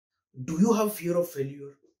Do you have fear of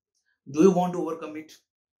failure? Do you want to overcome it?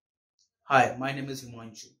 Hi, my name is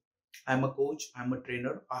Himanshu. I'm a coach, I'm a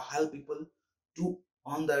trainer. I help people to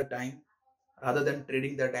earn their time rather than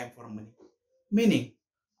trading their time for money. Meaning,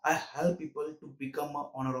 I help people to become a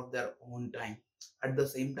owner of their own time. At the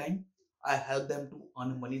same time, I help them to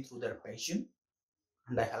earn money through their passion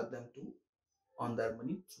and I help them to earn their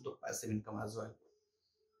money through the passive income as well.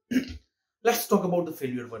 Let's talk about the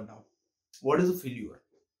failure word now. What is a failure?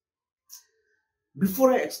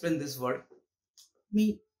 Before I explain this word, let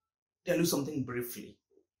me tell you something briefly.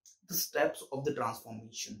 The steps of the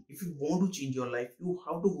transformation. If you want to change your life, you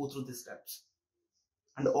have to go through these steps.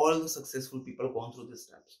 And all the successful people gone through these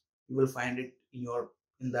steps. You will find it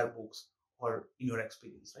in their books or in your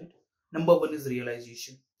experience, right? Number one is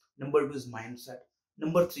realization. Number two is mindset.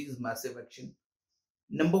 Number three is massive action.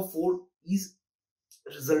 Number four is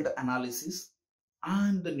result analysis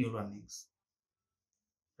and the new learnings,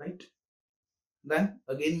 right? Then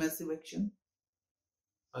again massive action,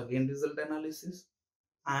 again result analysis,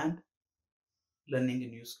 and learning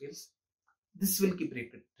new skills. This will keep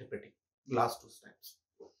repeating last two steps.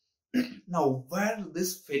 Now, where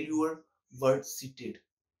this failure word seated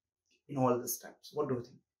in all the steps? What do you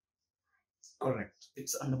think? Correct.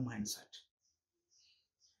 It's under mindset.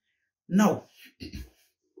 Now,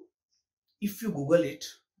 if you Google it,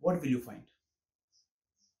 what will you find?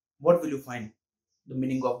 What will you find? The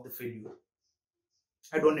meaning of the failure.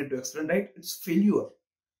 I don't need to explain, right? It's failure.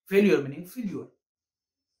 Failure meaning failure.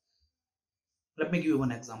 Let me give you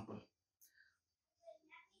one example.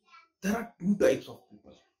 There are two types of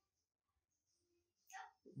people.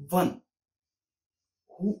 One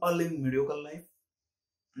who are living mediocre life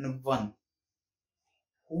and one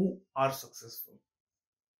who are successful.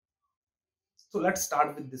 So let's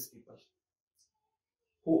start with these people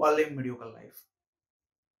who are living mediocre life.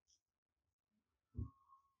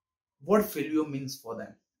 What failure means for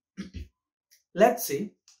them? Let's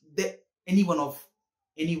say that any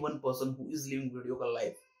one person who is living mediocre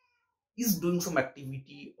life is doing some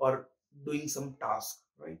activity or doing some task,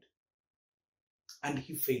 right? And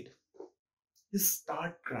he failed. He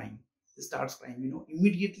starts crying.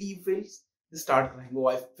 Immediately he fails. He starts crying. Oh,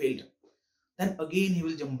 I failed. Then again he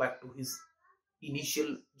will jump back to his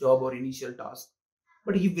initial job or initial task,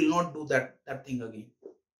 but he will not do that thing again.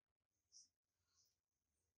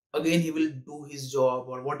 Again he will do his job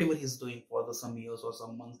or whatever he's doing for some years or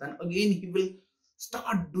some months. Then again he will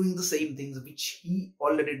start doing the same things which he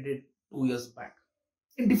already did 2 years back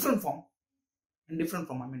in different form. I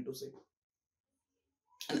mean to say.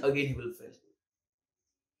 And again he will fail.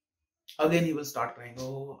 Again he will start crying.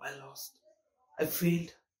 Oh, I lost. I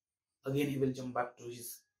failed. Again he will jump back to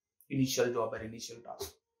his initial job or initial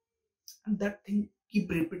task. And that thing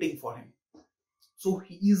keep repeating for him. So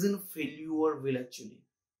he is in failure will actually.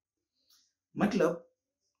 मतलब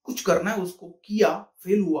कुछ करना है उसको, किया,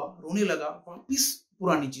 fail हुआ, रोने लगा, वापिस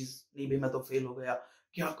पुरानी चीज, नहीं भाई मैं तो फेल हो गया,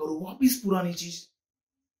 क्या करूं, वापिस पुरानी चीज,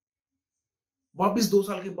 वापिस 2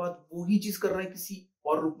 साल के बाद वही चीज कर रहा है किसी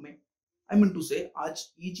और रूप में. आई मीन टू से आज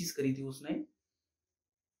ये चीज करी थी उसने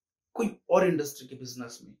कोई और इंडस्ट्री के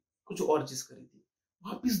बिजनेस में, कुछ और चीज करी थी,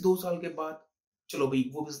 वापिस 2 साल के बाद चलो भाई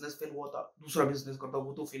वो बिजनेस फेल हुआ था, दूसरा बिजनेस करता,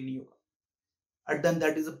 वो तो फेल नहीं होगा. And then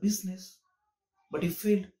that is a business, but he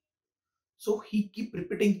failed. So he keep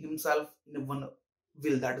repeating himself in one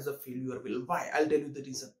will. That is a failure will. Why? I'll tell you the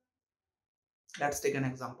reason. Let's take an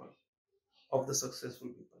example of the successful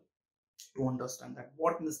people to understand that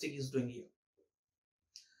what mistake he's doing here.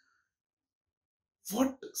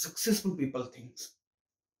 What successful people think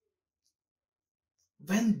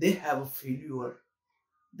when they have a failure,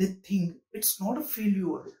 they think it's not a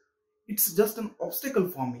failure, it's just an obstacle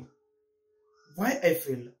for me. Why I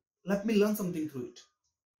failed? Let me learn something through it.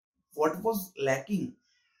 What was lacking?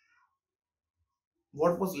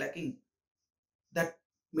 What was lacking that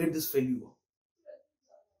made this failure?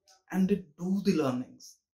 And they do the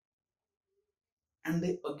learnings. And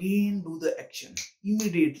they again do the action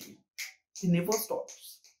immediately. They never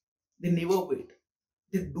stops. They never wait.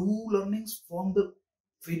 They do learnings from the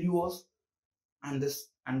failures and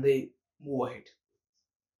they move ahead.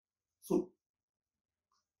 So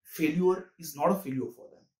failure is not a failure for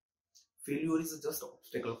them. Failure is just an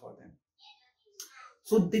obstacle for them.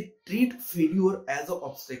 So they treat failure as an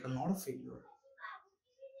obstacle, not a failure.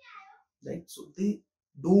 Right? So they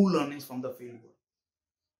do learnings from the failure.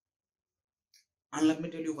 And let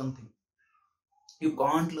me tell you one thing. You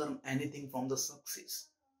can't learn anything from the success.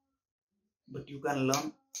 But you can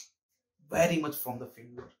learn very much from the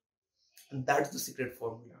failure. And that's the secret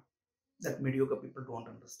formula that mediocre people don't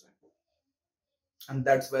understand. And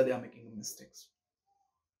that's where they are making mistakes.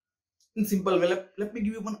 In simple way, let me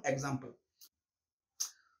give you one example.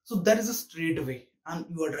 So there is a straight way and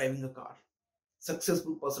you are driving a car.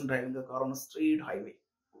 Successful person driving a car on a straight highway.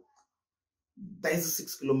 There is a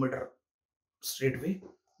 6 kilometer straight way.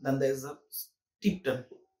 Then there is a steep turn.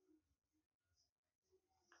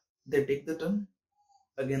 They take the turn.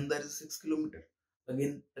 Again there is 6 kilometer.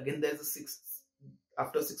 Again there is a six.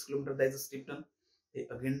 After 6 kilometer there is a steep turn. They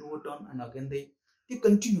again do a turn and again they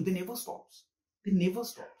continue. They never stops. They never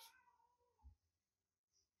stops.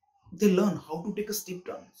 They learn how to take a steep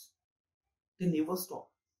turns. They never stop.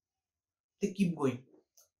 They keep going.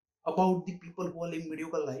 About the people who are living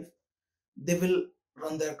mediocre life, they will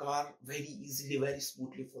run their car very easily, very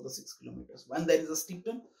smoothly for the 6 kilometers. When there is a steep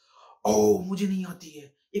turn, oh मुझे नहीं आती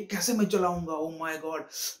है, ये कैसे मैं चलाऊंगा, oh my god,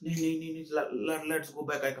 नहीं, let's go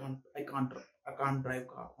back, I can't drive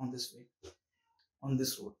car on this way, on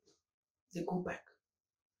this road. They go back,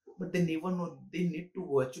 but they never know they need to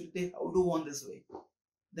go. Actually they have to go on this way.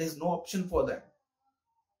 There is no option for them.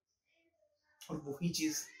 और वही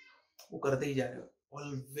चीज वो करते ही जा रहे हो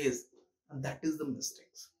always, and that is the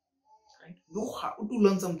mistakes. Right? You have to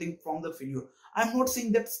learn something from the failure. I'm not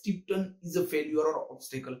saying that steep turn is a failure or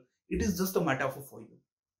obstacle. It is just a metaphor for you.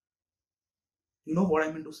 You know what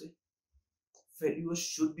I mean to say? Failure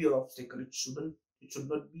should be your obstacle. It should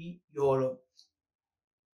not be your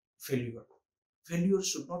failure. Failure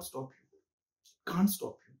should not stop you. It can't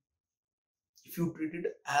stop you if you treat it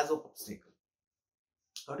as an obstacle.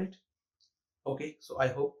 Got it? Okay, so I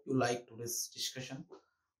hope you liked today's discussion.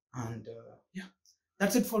 And yeah,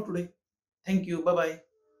 that's it for today. Thank you. Bye bye.